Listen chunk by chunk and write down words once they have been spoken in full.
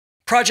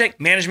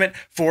project management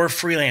for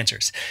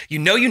freelancers. You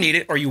know you need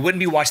it or you wouldn't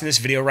be watching this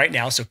video right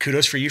now, so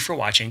kudos for you for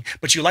watching,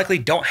 but you likely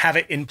don't have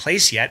it in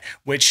place yet,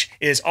 which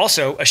is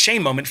also a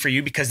shame moment for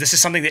you because this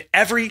is something that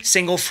every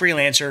single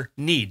freelancer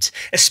needs,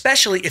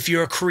 especially if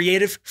you're a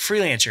creative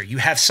freelancer. You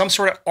have some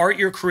sort of art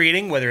you're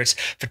creating, whether it's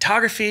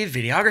photography,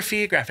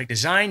 videography, graphic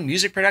design,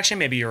 music production,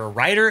 maybe you're a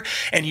writer,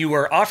 and you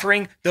are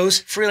offering those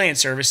freelance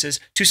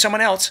services to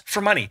someone else for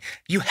money.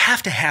 You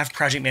have to have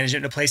project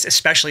management in place,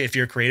 especially if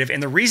you're creative,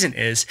 and the reason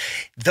is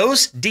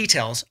those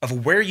details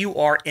of where you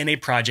are in a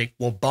project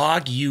will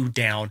bog you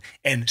down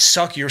and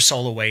suck your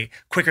soul away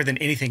quicker than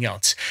anything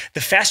else.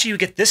 The faster you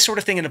get this sort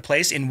of thing into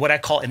place in what I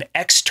call an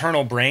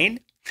external brain,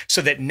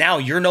 so that now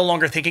you're no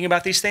longer thinking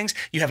about these things.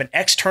 You have an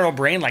external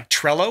brain like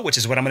Trello, which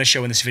is what I'm going to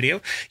show in this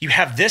video. You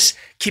have this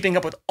keeping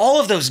up with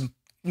all of those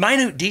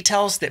minute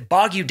details that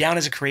bog you down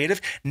as a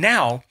creative.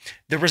 Now,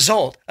 the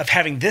result of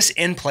having this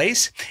in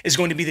place is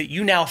going to be that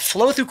you now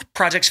flow through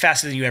projects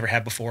faster than you ever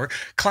have before.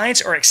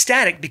 Clients are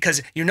ecstatic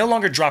because you're no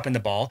longer dropping the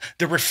ball.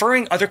 They're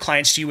referring other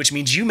clients to you, which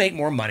means you make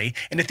more money.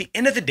 And at the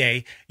end of the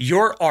day,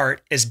 your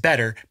art is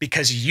better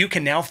because you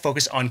can now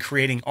focus on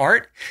creating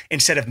art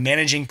instead of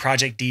managing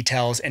project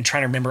details and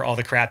trying to remember all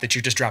the crap that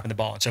you're just dropping the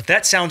ball on. So if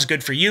that sounds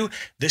good for you,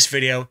 this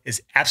video is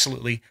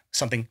absolutely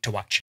something to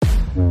watch.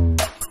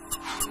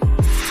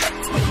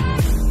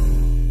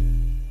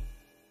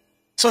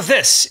 So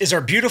this is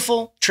our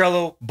beautiful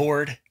Trello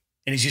board.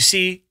 And as you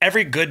see,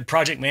 every good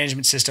project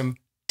management system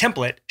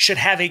template should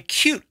have a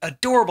cute,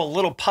 adorable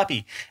little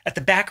puppy at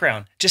the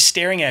background, just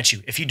staring at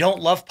you. If you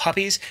don't love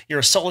puppies, you're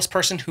a soulless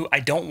person who I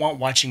don't want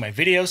watching my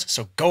videos,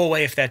 so go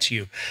away if that's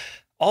you.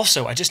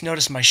 Also, I just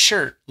noticed my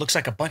shirt looks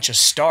like a bunch of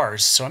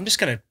stars, so I'm just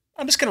gonna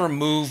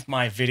remove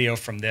my video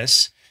from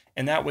this,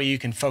 and that way you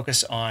can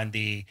focus on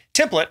the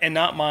template and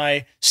not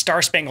my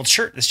star-spangled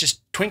shirt that's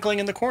just twinkling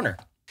in the corner.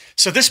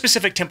 So this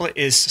specific template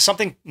is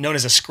something known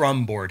as a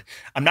Scrum board.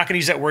 I'm not going to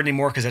use that word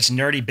anymore because that's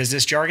nerdy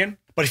business jargon.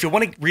 But if you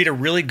want to read a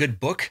really good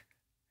book,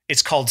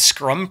 it's called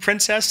Scrum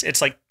Princess.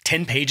 It's like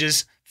 10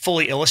 pages,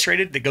 fully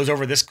illustrated, that goes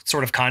over this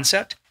sort of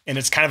concept. And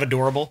it's kind of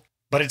adorable.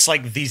 But it's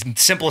like the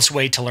simplest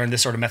way to learn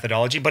this sort of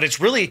methodology. But it's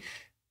really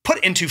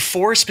put into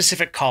 4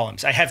 specific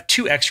columns. I have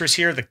 2 extras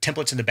here, the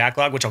templates in the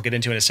backlog, which I'll get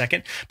into in a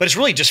second. But it's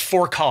really just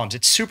 4 columns.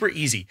 It's super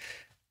easy.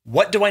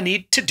 What do I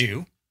need to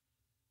do?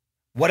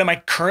 What am I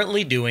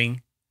currently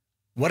doing?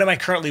 What am I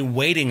currently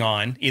waiting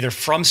on, either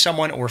from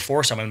someone or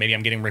for someone? Maybe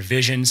I'm getting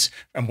revisions.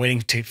 I'm waiting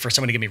for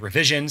someone to give me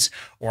revisions,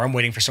 or I'm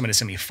waiting for someone to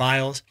send me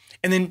files.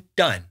 And then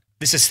done.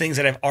 This is things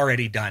that I've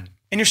already done.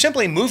 And you're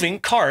simply moving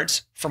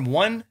cards from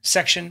one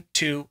section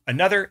to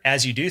another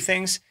as you do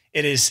things.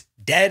 It is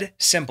dead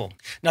simple.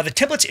 Now the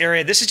templates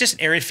area, this is just an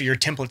area for your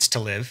templates to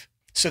live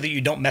so that you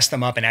don't mess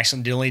them up and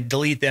accidentally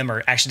delete them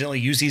or accidentally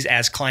use these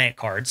as client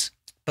cards.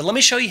 But let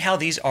me show you how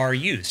these are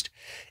used.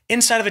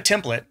 Inside of a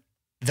template,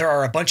 there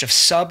are a bunch of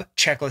sub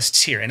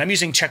checklists here. And I'm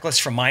using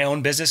checklists from my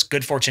own business,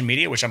 Good Fortune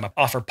Media, which I'm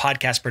offer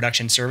podcast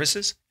production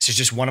services. This is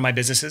just one of my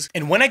businesses.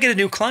 And when I get a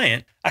new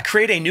client, I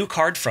create a new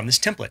card from this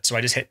template. So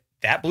I just hit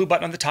that blue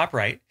button on the top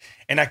right,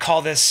 and I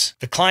call this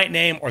the client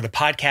name or the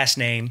podcast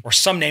name or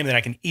some name that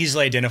I can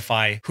easily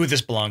identify who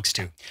this belongs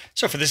to.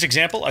 So for this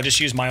example, I'll just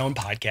use my own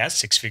podcast,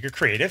 Six Figure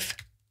Creative,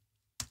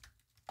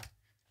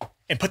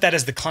 and put that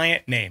as the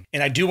client name.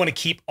 And I do want to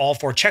keep all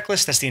 4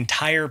 checklists. That's the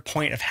entire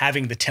point of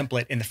having the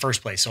template in the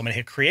first place. So I'm going to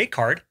hit create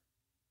card.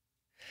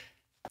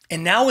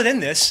 And now within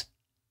this,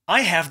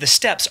 I have the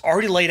steps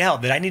already laid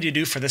out that I need to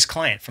do for this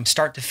client from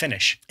start to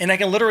finish. And I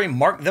can literally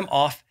mark them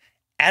off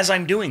as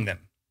I'm doing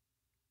them.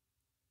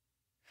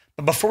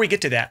 But before we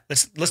get to that,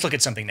 let's look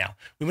at something now.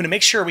 We want to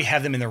make sure we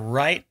have them in the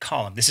right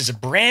column. This is a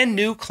brand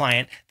new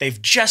client.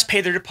 They've just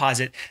paid their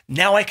deposit.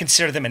 Now I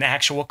consider them an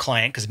actual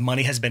client because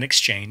money has been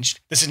exchanged.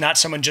 This is not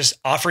someone just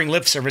offering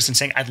lip service and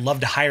saying, I'd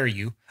love to hire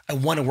you. I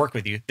want to work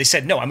with you. They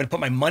said, no, I'm going to put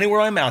my money where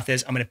my mouth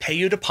is. I'm going to pay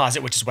you a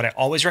deposit, which is what I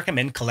always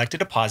recommend, collect a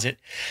deposit.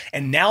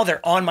 And now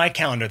they're on my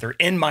calendar. They're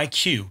in my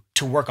queue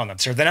to work on them.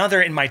 So now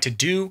they're in my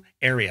to-do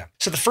area.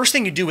 So the first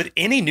thing you do with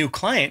any new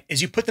client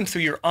is you put them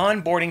through your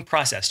onboarding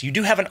process. You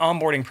do have an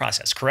onboarding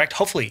process, correct?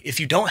 Hopefully, if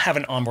you don't have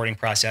an onboarding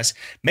process,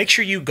 make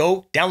sure you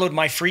go download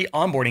my free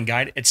onboarding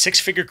guide at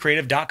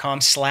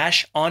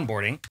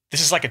sixfigurecreative.com/onboarding.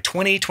 This is like a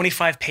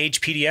 25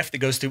 page PDF that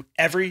goes through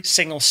every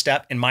single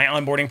step in my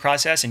onboarding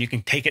process, and you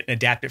can take it and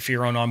adapt it for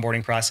your own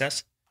onboarding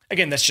process.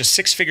 Again, that's just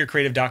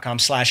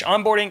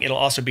sixfigurecreative.com/onboarding. It'll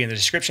also be in the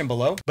description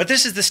below. But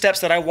this is the steps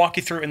that I walk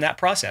you through in that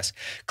process.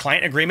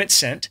 Client agreement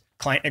sent,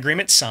 client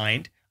agreement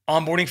signed,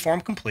 onboarding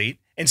form complete,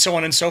 and so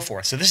on and so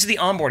forth. So this is the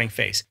onboarding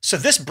phase. So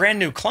this brand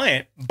new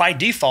client by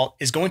default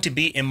is going to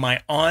be in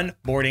my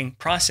onboarding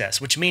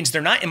process, which means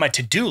they're not in my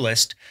to-do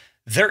list.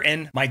 They're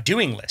in my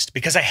doing list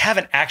because I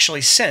haven't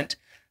actually sent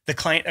the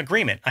client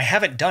agreement. I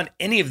haven't done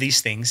any of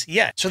these things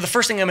yet. So the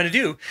first thing I'm going to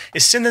do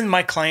is send them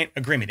my client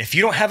agreement. If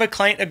you don't have a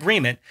client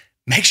agreement,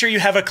 make sure you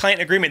have a client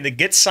agreement that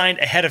gets signed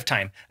ahead of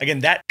time.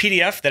 Again, that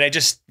PDF that I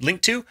just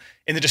linked to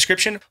in the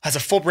description has a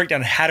full breakdown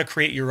of how to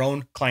create your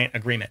own client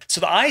agreement.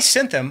 So I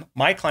sent them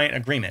my client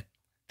agreement.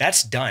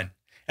 That's done.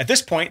 At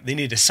this point, they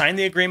need to sign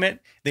the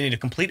agreement. They need to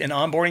complete an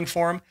onboarding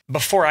form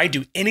before I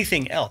do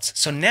anything else.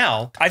 So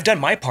now I've done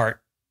my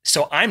part.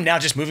 So I'm now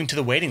just moving to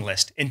the waiting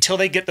list. Until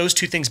they get those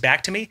two things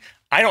back to me,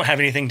 I don't have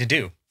anything to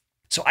do.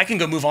 So I can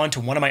go move on to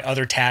one of my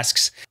other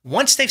tasks.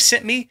 Once they've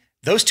sent me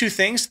those two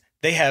things,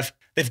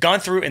 they've gone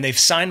through and they've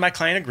signed my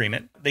client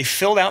agreement. They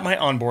filled out my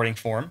onboarding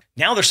form.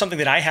 Now there's something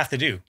that I have to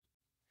do,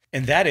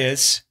 and that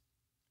is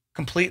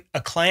complete a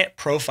client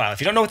profile.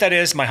 If you don't know what that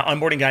is, my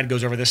onboarding guide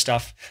goes over this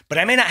stuff, but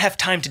I may not have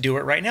time to do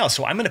it right now.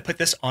 So I'm going to put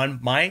this on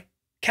my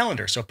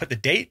calendar. So put the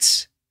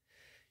dates.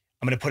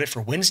 I'm going to put it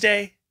for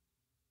Wednesday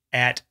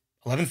at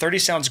 11:30.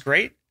 Sounds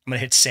great. I'm going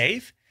to hit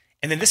save.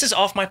 And then this is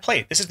off my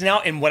plate. This is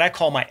now in what I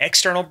call my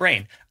external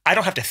brain. I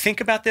don't have to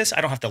think about this. I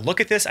don't have to look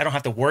at this. I don't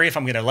have to worry if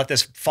I'm going to let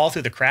this fall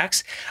through the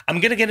cracks. I'm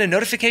going to get a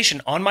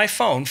notification on my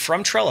phone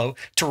from Trello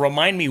to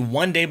remind me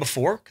one day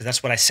before, because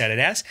that's what I set it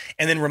as,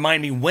 and then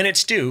remind me when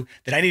it's due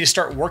that I need to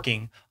start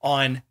working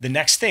on the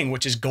next thing,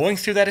 which is going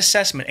through that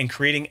assessment and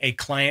creating a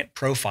client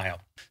profile.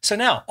 So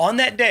now on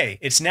that day,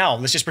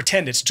 let's just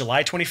pretend it's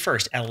July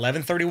 21st at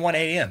 11:31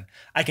 a.m.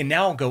 I can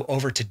now go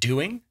over to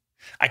doing.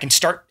 I can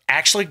start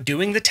actually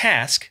doing the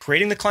task,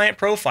 creating the client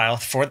profile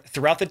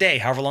throughout the day,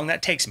 however long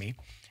that takes me.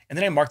 And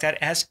then I mark that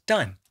as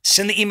done.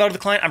 Send the email to the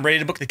client. I'm ready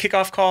to book the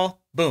kickoff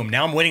call. Boom.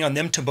 Now I'm waiting on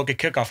them to book a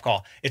kickoff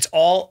call. It's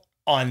all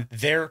on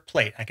their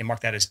plate. I can mark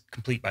that as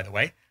complete, by the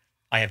way.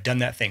 I have done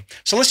that thing.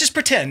 So let's just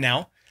pretend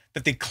now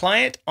that the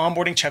client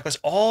onboarding checklist,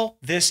 all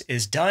this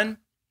is done.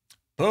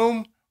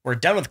 Boom. We're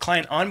done with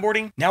client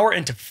onboarding. Now we're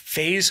into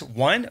phase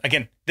one.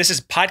 Again, this is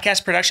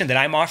podcast production that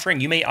I'm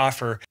offering. You may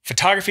offer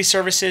photography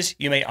services.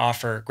 You may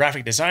offer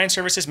graphic design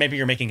services. Maybe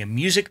you're making a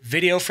music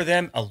video for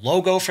them, a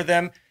logo for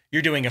them.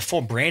 You're doing a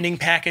full branding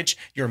package.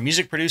 You're a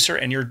music producer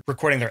and you're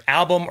recording their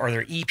album or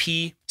their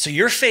EP. So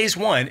your phase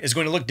one is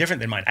going to look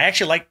different than mine. I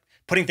actually like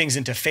putting things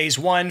into phase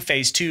one,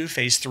 phase two,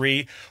 phase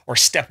three, or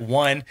step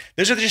one.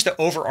 Those are just the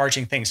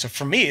overarching things. So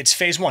for me, it's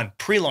phase one,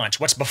 pre-launch.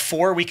 What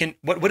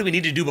do we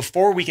need to do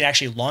before we can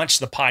actually launch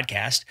the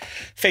podcast?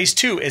 Phase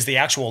two is the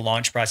actual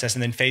launch process.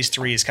 And then phase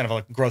three is kind of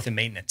like growth and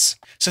maintenance.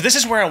 So this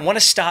is where I want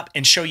to stop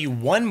and show you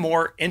one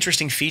more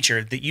interesting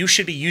feature that you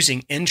should be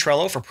using in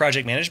Trello for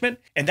project management.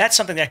 And that's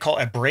something that I call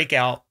a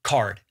breakout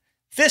card.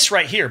 This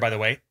right here, by the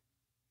way,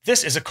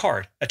 this is a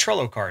card, a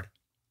Trello card.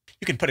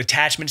 You can put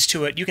attachments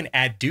to it. You can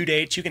add due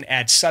dates. You can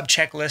add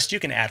sub-checklists.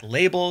 You can add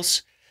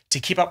labels to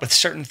keep up with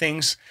certain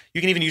things. You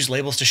can even use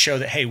labels to show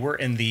that, hey, we're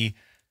in the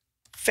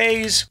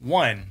phase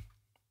one.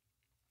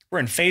 We're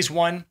in phase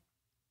one.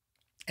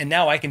 And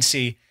now I can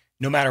see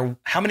no matter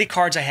how many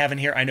cards I have in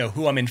here, I know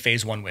who I'm in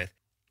phase one with.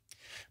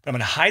 But I'm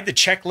going to hide the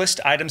checklist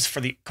items for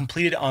the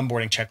completed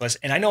onboarding checklist.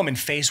 And I know I'm in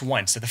phase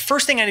one. So the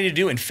first thing I need to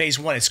do in phase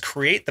one is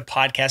create the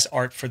podcast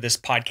art for this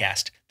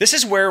podcast. This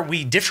is where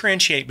we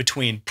differentiate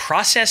between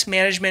process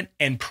management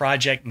and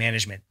project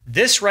management.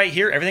 This right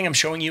here, everything I'm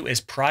showing you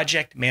is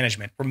project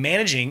management. We're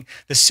managing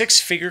the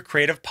 6-figure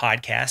creative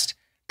podcast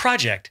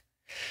project.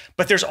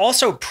 But there's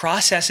also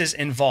processes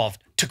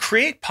involved. To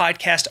create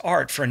podcast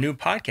art for a new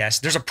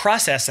podcast, there's a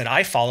process that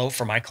I follow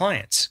for my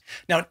clients.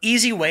 Now, an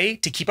easy way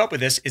to keep up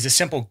with this is a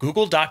simple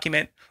Google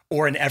document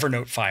or an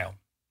Evernote file.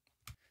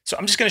 So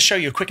I'm just going to show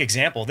you a quick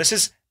example. This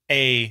is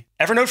a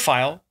Evernote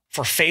file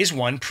for phase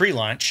one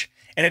pre-launch,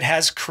 and it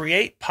has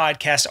create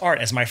podcast art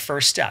as my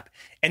first step.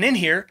 And in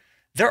here,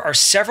 there are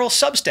several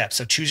sub-steps.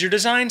 So choose your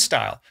design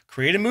style,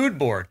 create a mood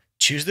board,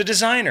 choose the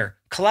designer,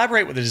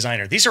 collaborate with the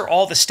designer. These are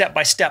all the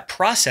step-by-step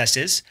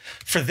processes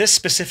for this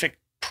specific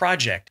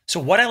project. So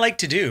what I like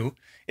to do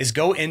is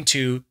go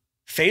into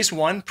phase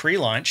one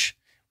pre-launch,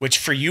 which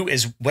for you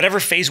is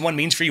whatever phase one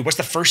means for you. What's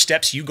the first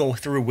steps you go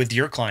through with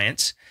your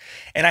clients?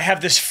 And I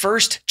have this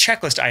first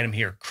checklist item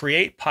here,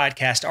 create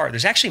podcast art.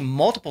 There's actually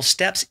multiple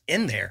steps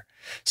in there.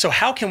 So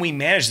how can we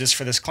manage this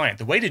for this client?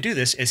 The way to do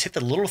this is hit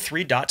the little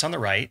 3 dots on the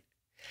right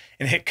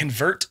and hit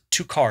convert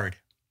to card.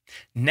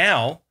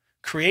 Now,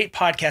 create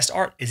podcast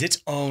art is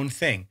its own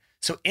thing.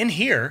 So in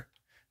here,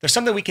 there's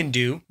something we can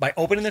do by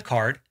opening the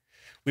card.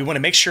 We want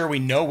to make sure we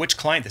know which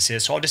client this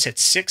is. So I'll just hit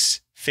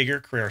 6-figure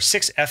career,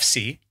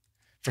 6FC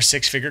for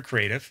 6-figure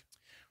creative.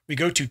 We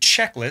go to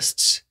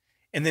checklists.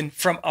 And then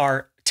from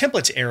our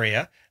templates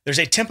area, there's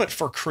a template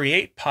for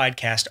create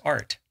podcast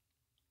art.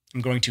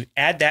 I'm going to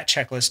add that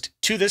checklist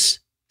to this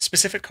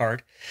specific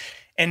card.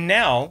 And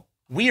now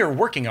we are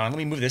working on, let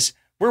me move this.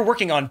 We're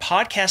working on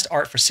podcast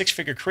art for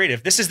 6-figure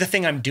creative. This is the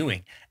thing I'm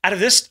doing. Out of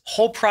this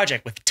whole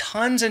project with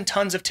tons and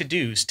tons of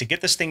to-dos to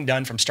get this thing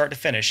done from start to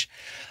finish,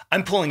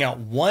 I'm pulling out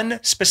one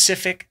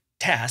specific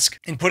task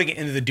and putting it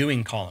into the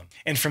doing column.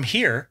 And from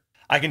here,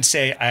 I can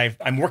say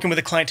I'm working with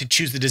a client to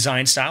choose the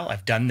design style.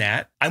 I've done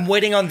that. I'm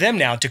waiting on them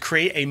now to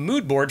create a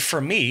mood board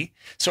for me.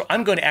 So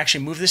I'm going to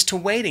actually move this to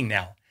waiting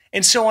now.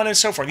 And so on and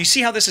so forth. You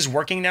see how this is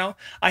working now?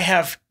 I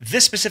have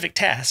this specific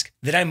task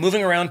that I'm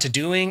moving around to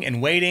doing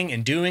and waiting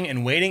and doing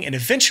and waiting. And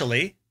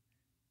eventually,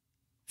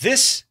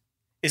 this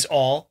is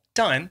all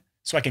done.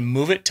 So I can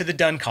move it to the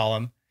done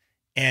column.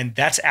 And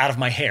that's out of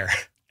my hair.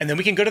 And then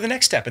we can go to the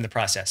next step in the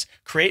process.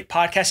 Create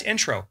podcast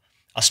intro.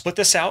 I'll split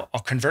this out.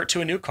 I'll convert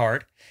to a new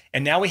card.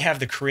 And now we have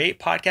the create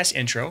podcast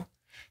intro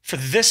for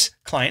this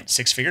client,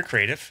 Six Figure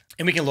Creative.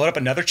 And we can load up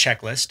another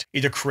checklist,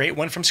 either create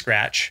one from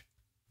scratch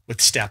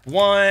with step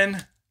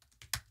 1,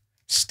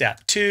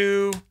 step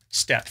 2,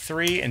 step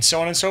 3, and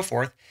so on and so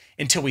forth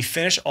until we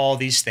finish all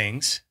these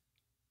things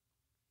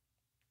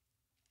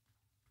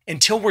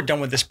until we're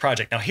done with this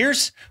project. Now,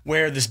 here's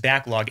where this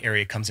backlog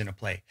area comes into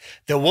play.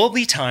 There will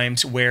be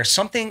times where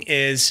something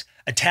is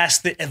a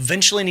task that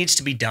eventually needs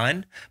to be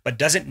done, but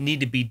doesn't need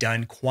to be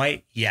done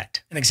quite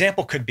yet. An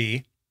example could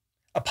be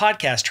a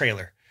podcast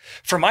trailer.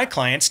 For my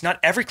clients, not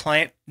every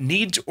client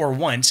needs or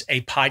wants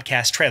a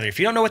podcast trailer. If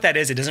you don't know what that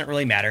is, it doesn't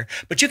really matter.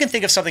 But you can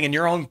think of something in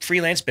your own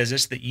freelance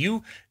business that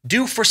you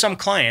do for some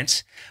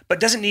clients, but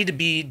doesn't need to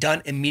be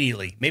done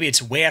immediately. Maybe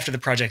it's way after the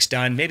project's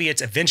done. Maybe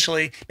it's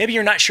eventually. Maybe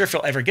you're not sure if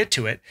you'll ever get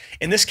to it.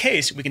 In this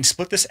case, we can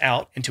split this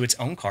out into its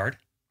own card.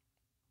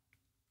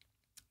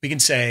 We can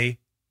say,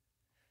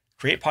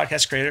 create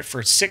podcast creative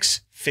for Six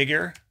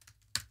Figure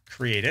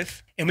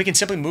Creative. And we can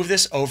simply move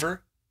this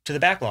over to the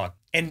backlog.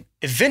 And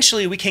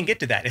eventually we can get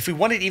to that. If we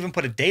wanted to even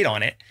put a date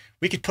on it,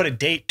 we could put a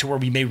date to where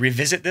we may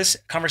revisit this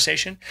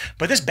conversation.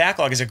 But this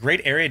backlog is a great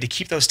area to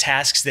keep those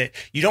tasks that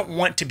you don't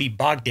want to be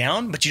bogged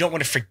down, but you don't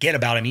want to forget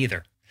about them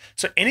either.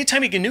 So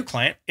anytime you get a new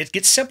client, it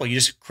gets simple. You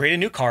just create a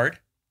new card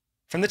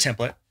from the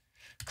template,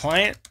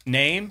 client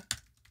name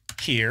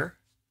here,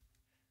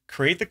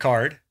 create the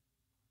card,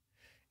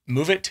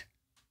 move it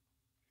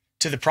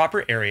to the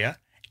proper area.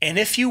 And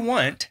if you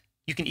want,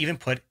 you can even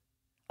put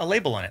a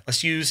label on it.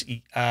 Let's use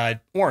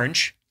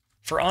orange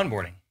for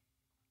onboarding.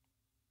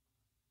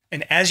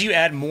 And as you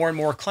add more and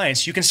more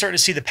clients, you can start to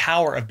see the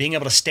power of being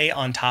able to stay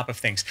on top of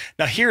things.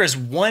 Now, here is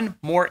one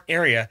more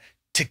area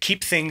to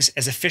keep things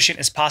as efficient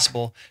as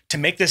possible, to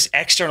make this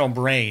external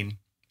brain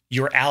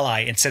your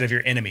ally instead of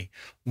your enemy.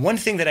 One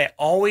thing that I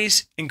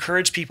always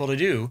encourage people to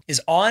do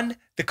is on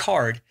the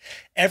card,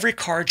 every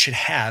card should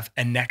have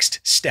a next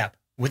step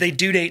with a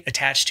due date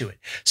attached to it.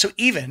 So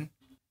even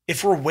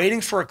if we're waiting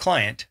for a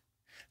client,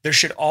 there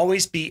should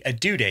always be a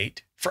due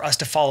date for us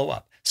to follow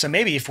up. So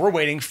maybe if we're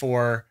waiting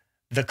for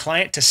the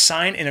client to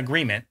sign an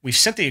agreement, we've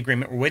sent the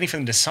agreement, we're waiting for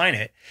them to sign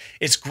it,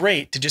 it's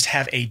great to just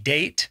have a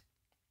date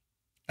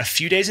a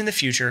few days in the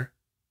future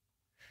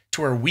to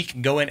where we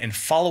can go in and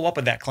follow up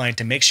with that client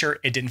to make sure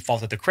it didn't fall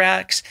through the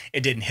cracks, it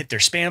didn't hit their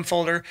spam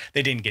folder,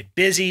 they didn't get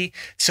busy,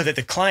 so that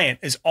the client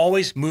is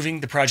always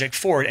moving the project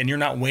forward and you're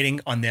not waiting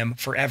on them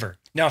forever.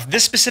 Now, if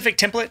this specific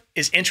template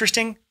is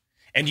interesting,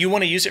 and you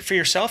want to use it for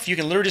yourself, you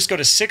can literally just go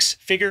to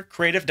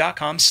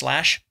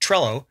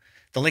sixfigurecreative.com/Trello.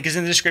 The link is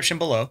in the description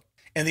below.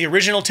 And the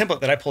original template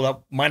that I pulled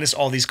up, minus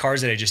all these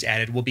cards that I just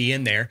added, will be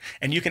in there.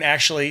 And you can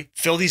actually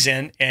fill these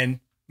in and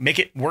make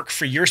it work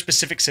for your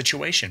specific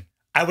situation.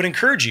 I would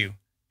encourage you,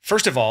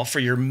 first of all, for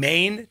your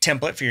main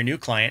template for your new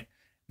client,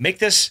 make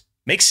this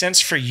make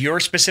sense for your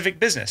specific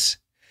business.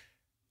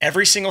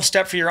 Every single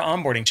step for your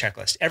onboarding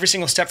checklist, every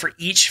single step for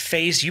each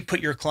phase you put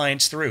your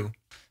clients through.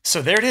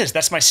 So there it is.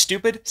 That's my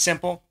stupid,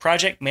 simple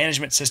project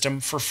management system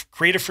for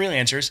creative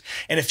freelancers.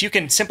 And if you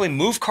can simply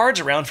move cards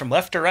around from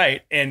left to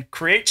right and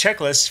create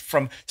checklists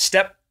from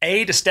step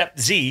A to step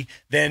Z,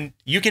 then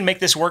you can make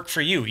this work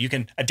for you. You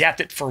can adapt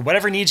it for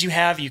whatever needs you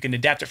have. You can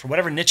adapt it for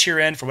whatever niche you're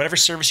in, for whatever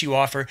service you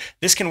offer.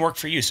 This can work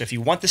for you. So if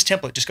you want this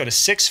template, just go to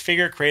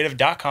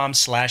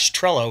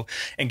sixfigurecreative.com/Trello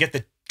and get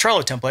the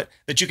Trello template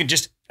that you can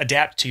just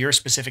adapt to your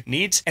specific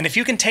needs. And if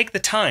you can take the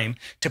time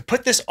to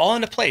put this all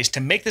into place, to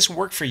make this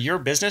work for your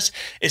business,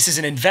 this is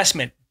an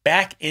investment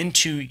back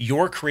into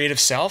your creative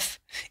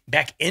self,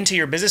 back into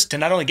your business, to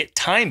not only get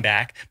time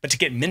back, but to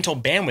get mental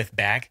bandwidth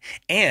back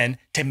and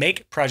to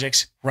make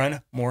projects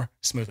run more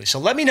smoothly. So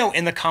let me know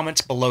in the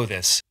comments below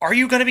this. Are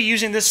you going to be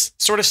using this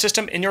sort of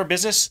system in your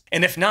business?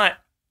 And if not,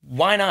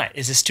 why not?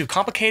 Is this too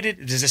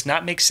complicated? Does this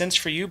not make sense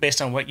for you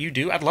based on what you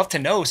do? I'd love to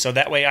know, so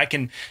that way I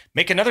can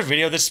make another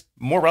video that's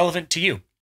more relevant to you.